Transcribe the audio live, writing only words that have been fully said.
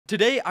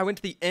Today, I went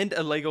to the end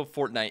of LEGO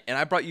Fortnite, and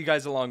I brought you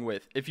guys along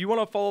with. If you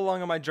want to follow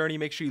along on my journey,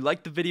 make sure you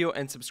like the video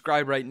and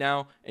subscribe right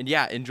now. And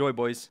yeah, enjoy,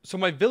 boys. So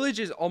my village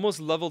is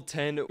almost level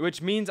 10,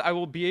 which means I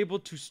will be able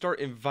to start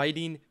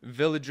inviting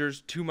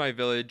villagers to my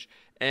village.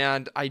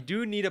 And I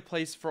do need a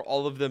place for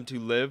all of them to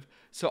live.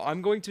 So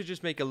I'm going to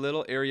just make a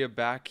little area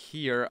back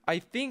here. I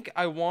think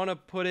I want to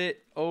put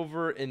it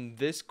over in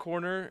this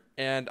corner,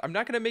 and I'm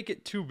not going to make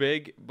it too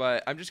big,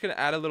 but I'm just going to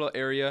add a little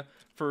area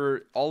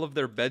for all of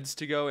their beds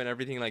to go and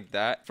everything like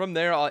that. From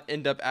there, I'll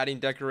end up adding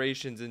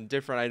decorations and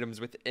different items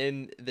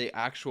within the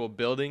actual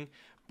building.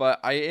 But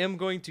I am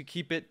going to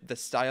keep it the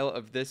style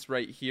of this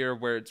right here,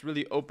 where it's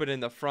really open in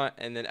the front,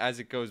 and then as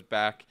it goes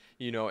back,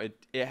 you know, it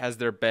has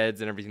their beds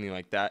and everything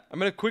like that. I'm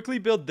going to quickly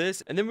build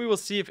this, and then we will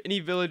see if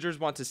any villagers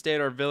want to stay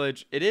at our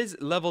village. It is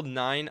level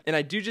 9, and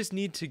I do just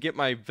need to get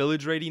my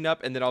village rating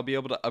up, and then I'll be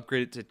able to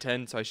upgrade it to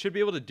 10. So I should be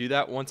able to do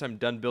that once I'm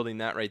done building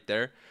that right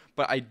there.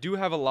 But I do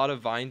have a lot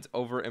of vines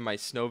over in my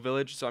snow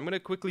village, so I'm going to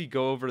quickly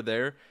go over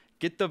there,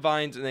 get the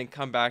vines, and then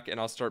come back and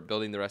I'll start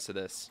building the rest of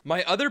this.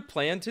 My other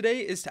plan today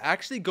is to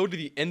actually go to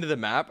the end of the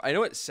map. I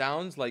know it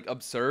sounds like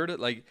absurd,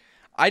 like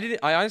I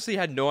honestly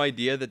had no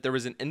idea that there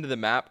was an end of the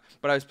map,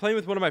 but I was playing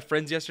with one of my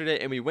friends yesterday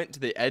and we went to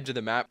the edge of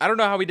the map. I don't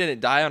know how we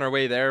didn't die on our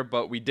way there,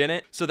 but we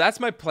didn't. So that's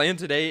my plan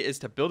today, is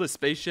to build a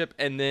spaceship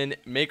and then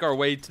make our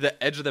way to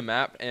the edge of the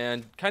map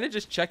and kind of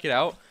just check it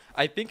out.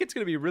 I think it's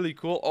going to be really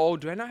cool. Oh,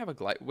 do I not have a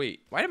glide?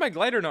 Wait, why did my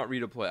glider not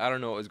redeploy? I don't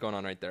know what was going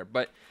on right there,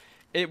 but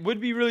it would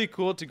be really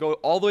cool to go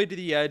all the way to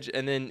the edge,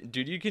 and then,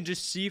 dude, you can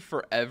just see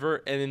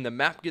forever, and then the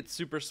map gets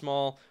super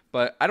small.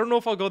 But I don't know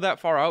if I'll go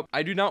that far out.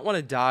 I do not want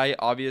to die,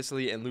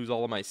 obviously, and lose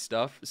all of my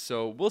stuff.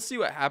 So we'll see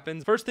what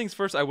happens. First things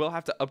first, I will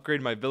have to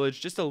upgrade my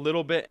village just a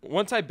little bit.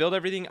 Once I build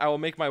everything, I will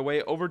make my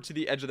way over to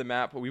the edge of the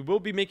map. We will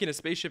be making a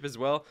spaceship as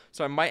well.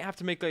 So I might have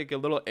to make like a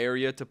little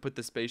area to put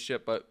the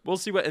spaceship, but we'll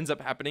see what ends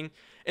up happening.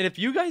 And if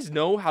you guys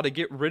know how to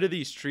get rid of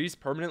these trees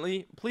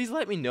permanently, please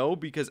let me know,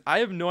 because I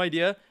have no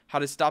idea how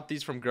to stop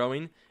these from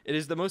growing. It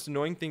is the most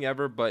annoying thing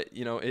ever, but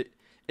you know,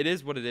 it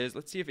is what it is.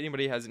 Let's see if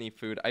anybody has any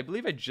food. I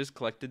believe I just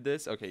collected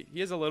this. Okay, he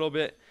has a little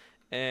bit,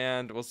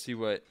 and we'll see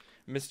what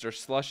Mr.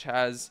 Slush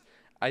has.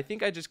 I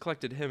think I just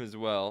collected him as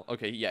well.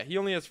 Okay, yeah, he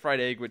only has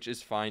fried egg, which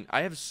is fine.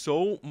 I have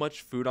so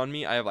much food on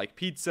me. I have like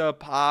pizza,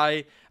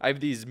 pie. I have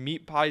these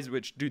meat pies,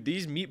 which, dude,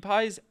 these meat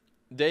pies,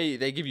 they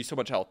give you so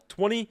much health.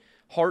 20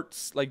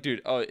 hearts, like,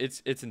 dude, oh,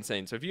 it's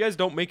insane. So if you guys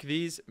don't make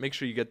these, make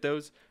sure you get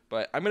those.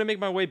 But I'm gonna make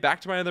my way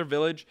back to my other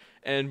village,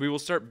 and we will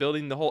start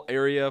building the whole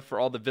area for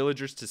all the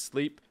villagers to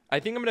sleep. I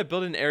think I'm going to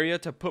build an area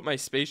to put my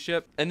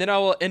spaceship, and then I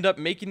will end up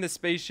making the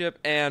spaceship,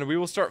 and we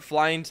will start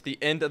flying to the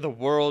end of the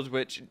world,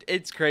 which,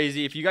 it's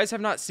crazy. If you guys have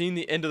not seen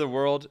the end of the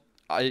world,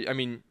 I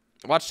mean,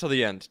 watch till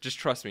the end. Just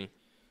trust me.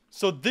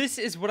 So this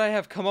is what I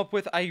have come up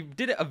with. I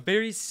did a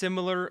very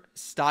similar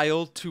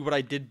style to what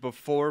I did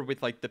before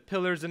with like the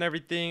pillars and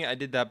everything. I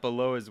did that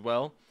below as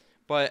well.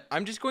 But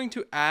I'm just going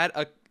to add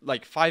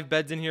like 5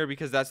 beds in here,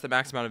 because that's the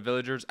max amount of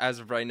villagers as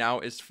of right now,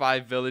 is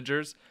 5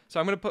 villagers. So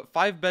I'm going to put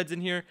 5 beds in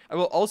here. I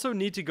will also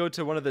need to go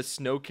to one of the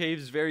snow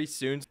caves very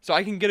soon, so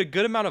I can get a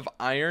good amount of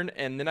iron,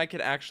 and then I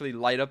can actually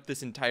light up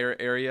this entire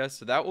area.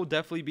 So that will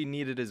definitely be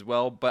needed as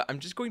well, but I'm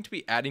just going to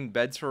be adding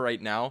beds for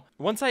right now.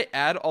 Once I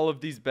add all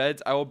of these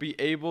beds, I will be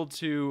able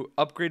to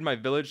upgrade my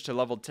village to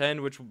level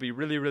 10, which will be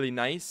really, really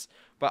nice.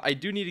 But I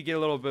do need to get a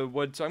little bit of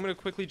wood, so I'm going to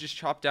quickly just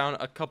chop down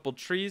a couple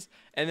trees,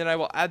 and then I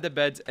will add the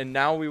beds, and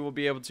now we will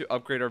be able to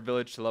upgrade our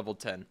village to level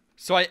 10.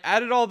 So I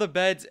added all the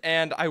beds,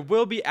 and I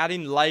will be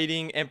adding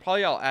lighting, and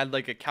probably I'll add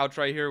like a couch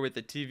right here with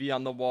the TV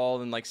on the wall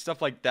and like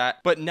stuff like that.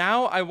 But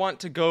now I want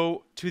to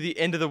go to the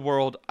end of the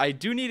world. I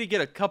do need to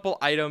get a couple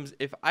items.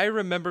 If I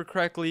remember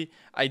correctly,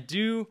 I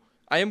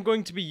am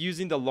going to be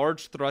using the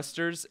large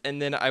thrusters,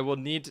 and then I will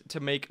need to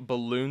make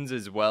balloons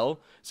as well.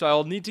 So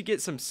I'll need to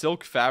get some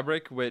silk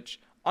fabric, which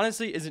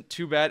honestly isn't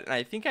too bad, and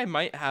I think I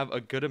might have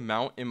a good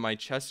amount in my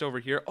chest over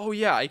here. Oh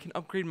yeah, I can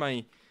upgrade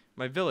my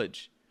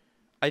village.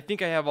 I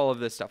think I have all of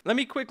this stuff. Let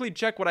me quickly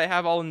check what I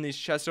have all in these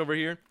chests over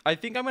here. I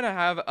think I'm gonna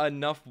have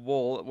enough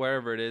wool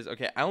wherever it is.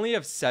 Okay, I only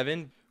have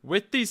 7.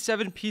 With these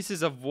 7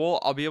 pieces of wool,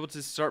 I'll be able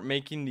to start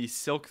making the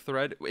silk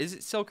thread. Is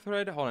it silk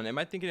thread? Hold on, am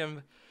I thinking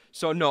of...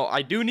 So no,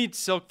 I do need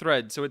silk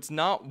thread, so it's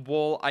not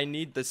wool. I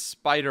need the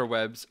spider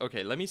webs.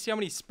 Okay, let me see how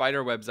many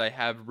spider webs I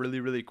have really,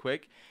 really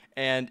quick.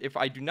 And if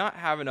I do not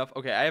have enough,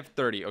 okay, I have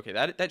 30. Okay,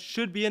 that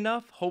should be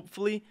enough,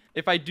 hopefully.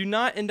 If I do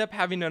not end up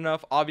having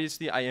enough,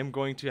 obviously I am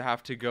going to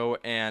have to go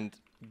and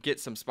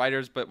get some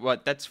spiders. But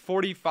what, that's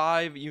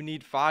 45. You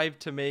need 5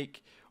 to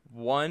make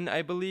 1,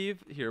 I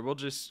believe. Here, we'll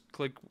just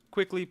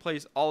quickly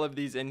place all of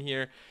these in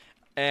here,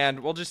 and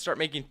we'll just start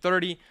making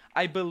 30.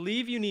 I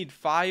believe you need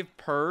 5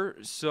 per,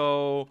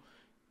 so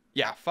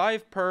yeah,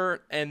 5 per.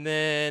 And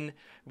then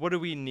what do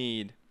we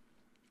need?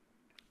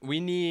 We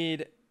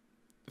need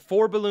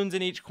 4 balloons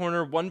in each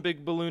corner, 1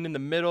 big balloon in the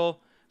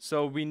middle.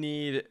 So we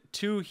need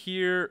 2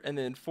 here and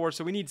then 4.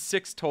 So we need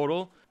 6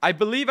 total. I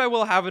believe I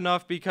will have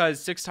enough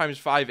because 6 times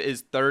 5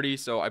 is 30.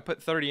 So I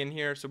put 30 in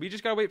here. So we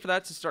just got to wait for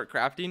that to start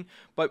crafting.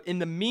 But in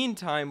the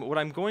meantime, what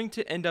I'm going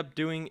to end up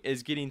doing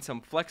is getting some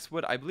flex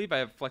wood. I believe I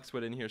have flex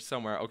wood in here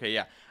somewhere. Okay,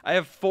 yeah. I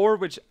have 4,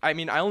 which, I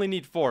mean, I only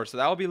need 4. So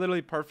that will be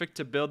literally perfect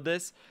to build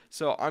this.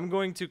 So I'm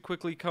going to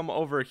quickly come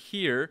over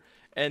here.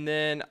 And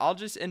then I'll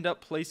just end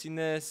up placing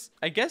this,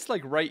 I guess,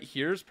 like right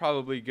here is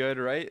probably good,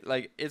 right?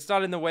 Like it's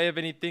not in the way of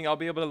anything. I'll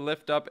be able to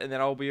lift up and then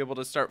I'll be able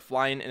to start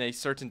flying in a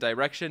certain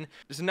direction.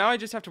 So now I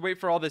just have to wait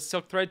for all this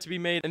silk thread to be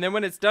made. And then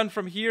when it's done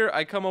from here,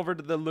 I come over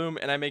to the loom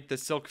and I make the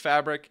silk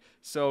fabric.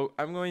 So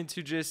I'm going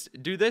to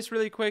just do this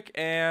really quick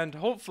and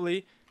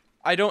hopefully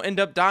I don't end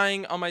up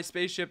dying on my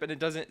spaceship and it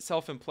doesn't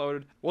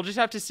self-implode. We'll just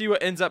have to see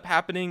what ends up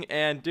happening.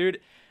 And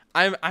dude,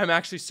 I'm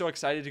actually so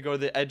excited to go to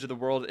the edge of the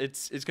world.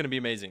 It's going to be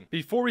amazing.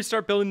 Before we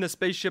start building the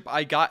spaceship,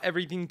 I got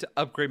everything to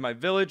upgrade my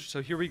village.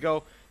 So here we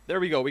go. There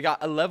we go. We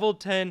got a level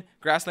 10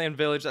 grassland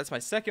village. That's my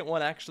second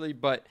one actually,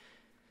 but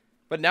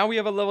now we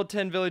have a level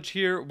 10 village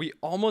here. We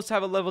almost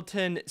have a level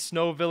 10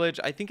 snow village.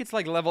 I think it's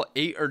like level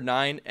 8 or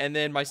 9. And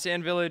then my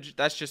sand village,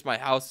 that's just my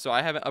house. So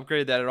I haven't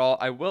upgraded that at all.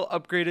 I will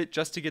upgrade it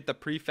just to get the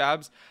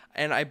prefabs.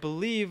 And I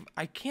believe,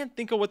 I can't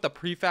think of what the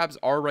prefabs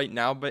are right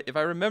now, but if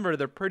I remember,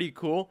 they're pretty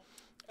cool.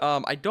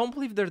 I don't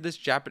believe they're this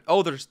Japanese.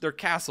 Oh, they're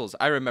castles.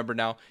 I remember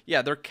now.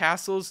 Yeah, they're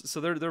castles,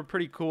 so they're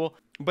pretty cool.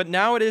 But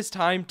now it is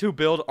time to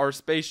build our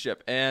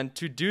spaceship. And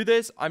to do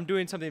this, I'm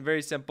doing something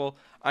very simple.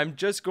 I'm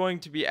just going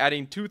to be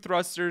adding 2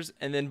 thrusters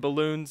and then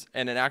balloons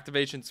and an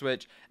activation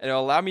switch. And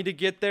it'll allow me to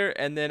get there.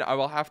 And then I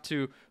will have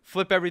to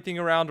flip everything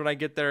around when I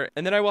get there.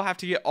 And then I will have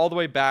to get all the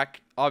way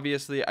back.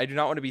 Obviously, I do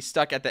not want to be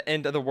stuck at the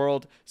end of the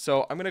world.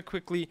 So I'm going to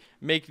quickly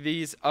make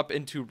these up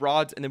into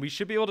rods. And then we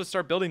should be able to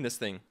start building this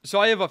thing. So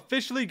I have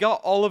officially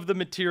got all of the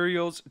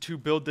materials to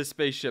build this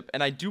spaceship.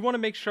 And I do want to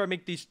make sure I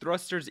make these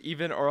thrusters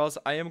even, or else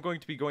I am going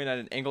to be going at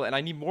an angle. And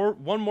I need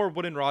one more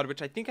wooden rod,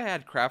 which I think I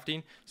had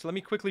crafting. So let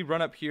me quickly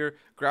run up here,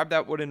 grab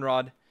that wooden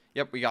rod.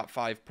 Yep, we got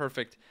 5.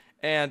 Perfect.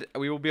 And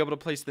we will be able to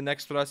place the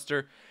next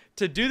thruster.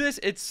 To do this,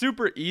 it's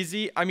super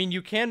easy. I mean,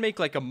 you can make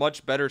like a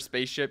much better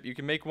spaceship. You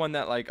can make one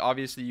that like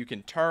obviously you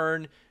can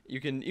turn. You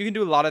can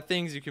do a lot of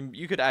things.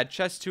 You could add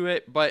chests to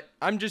it, but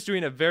I'm just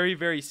doing a very,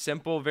 very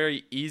simple,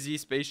 very easy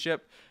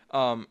spaceship.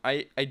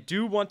 I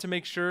do want to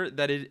make sure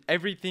that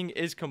everything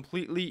is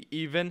completely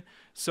even.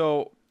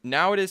 So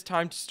now it is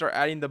time to start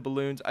adding the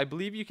balloons. I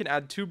believe you can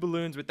add 2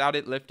 balloons without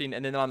it lifting,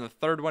 and then on the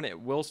third one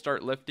it will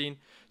start lifting.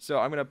 So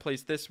I'm going to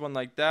place this one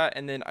like that,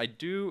 and then I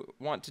do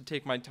want to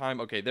take my time.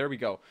 Okay, there we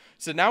go.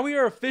 So now we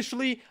are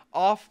officially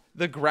off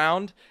the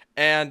ground,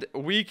 and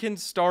we can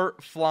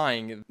start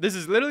flying. This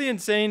is literally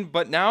insane,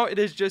 but now it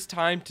is just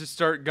time to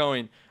start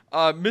going.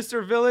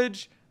 Mr.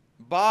 Village,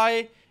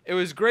 bye. It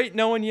was great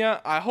knowing you.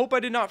 I hope I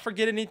did not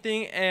forget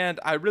anything, and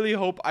I really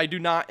hope I do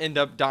not end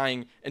up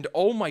dying. And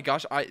oh my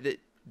gosh, I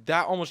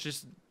almost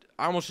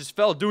just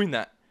fell doing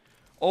that.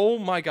 Oh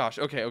my gosh.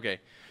 Okay.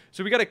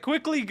 So we got to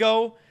quickly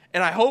go,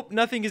 and I hope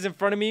nothing is in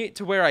front of me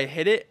to where I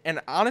hit it. And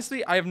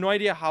honestly, I have no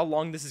idea how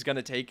long this is going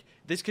to take.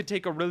 This could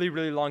take a really,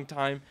 really long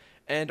time.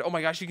 And oh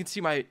my gosh, you can see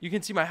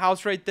my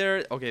house right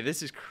there. Okay,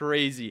 this is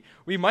crazy.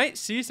 We might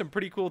see some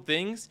pretty cool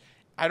things.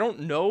 I don't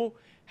know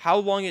how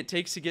long it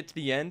takes to get to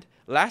the end.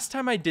 Last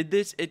time I did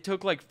this, it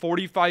took like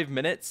 45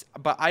 minutes,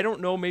 but I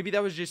don't know, maybe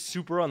that was just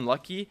super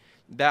unlucky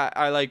that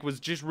I like was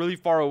just really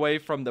far away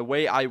from the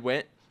way I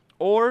went,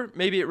 or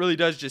maybe it really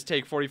does just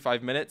take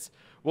 45 minutes.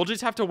 We'll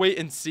just have to wait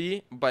and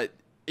see. But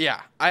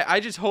yeah, I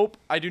just hope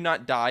I do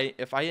not die.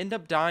 If I end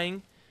up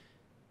dying,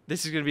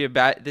 this is gonna be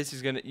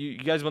you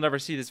guys will never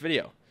see this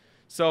video.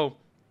 So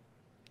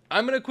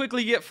I'm gonna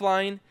quickly get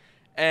flying,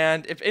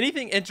 and if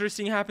anything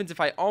interesting happens,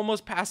 if I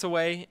almost pass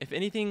away, if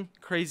anything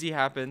crazy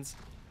happens,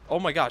 oh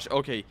my gosh,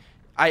 okay,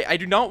 I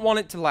do not want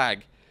it to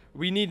lag.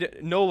 We need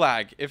no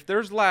lag. If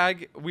there's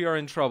lag, we are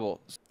in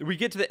trouble. We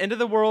get to the end of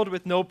the world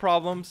with no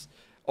problems.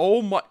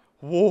 Oh my,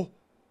 whoa.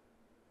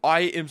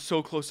 I am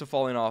so close to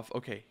falling off.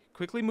 Okay,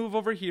 quickly move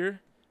over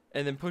here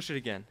and then push it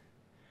again.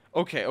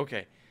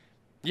 Okay.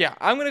 Yeah,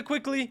 I'm going to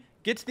quickly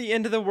get to the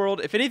end of the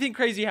world. If anything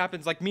crazy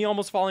happens, like me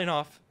almost falling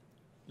off,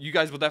 you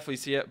guys will definitely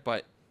see it,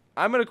 but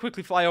I'm going to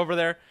quickly fly over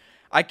there.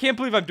 I can't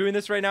believe I'm doing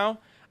this right now.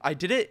 I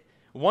did it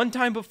one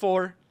time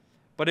before,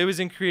 but it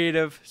was in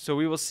creative, so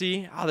we will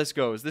see how this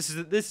goes. This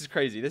is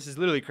crazy. This is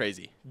literally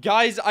crazy.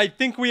 Guys, I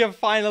think we have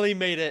finally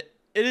made it.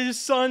 It is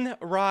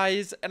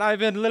sunrise, and I've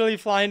been literally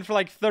flying for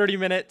like 30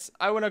 minutes.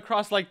 I went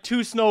across like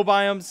 2 snow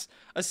biomes,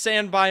 a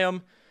sand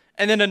biome,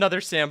 and then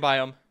another sand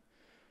biome.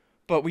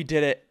 But we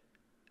did it.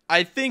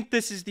 I think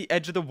this is the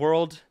edge of the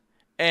world,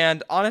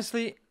 and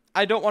honestly,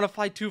 I don't want to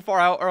fly too far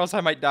out or else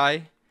I might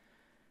die.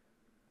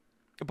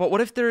 But what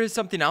if there is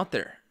something out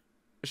there?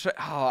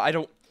 I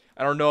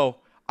don't know.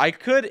 I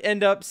could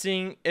end up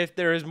seeing if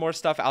there is more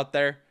stuff out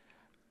there,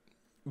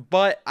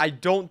 but I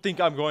don't think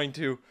I'm going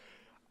to.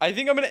 I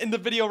think I'm going to end the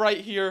video right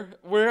here.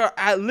 We're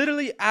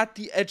literally at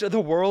the edge of the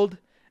world,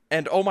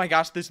 and oh my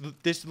gosh, this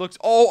looks...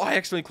 Oh, I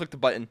accidentally clicked the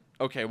button.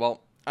 Okay,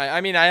 well,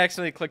 I mean, I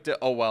accidentally clicked it.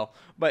 Oh well.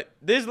 But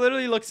this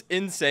literally looks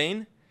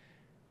insane.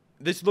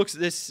 This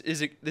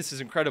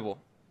is incredible.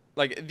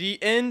 Like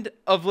the end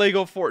of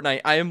Lego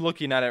Fortnite. I am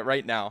looking at it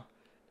right now.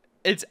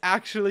 It's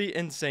actually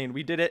insane.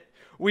 We did it.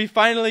 We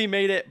finally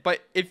made it.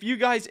 But if you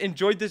guys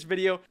enjoyed this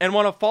video and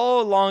want to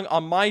follow along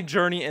on my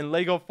journey in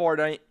Lego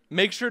Fortnite,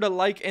 make sure to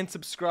like and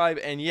subscribe.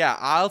 And yeah,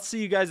 I'll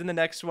see you guys in the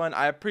next one.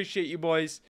 I appreciate you boys.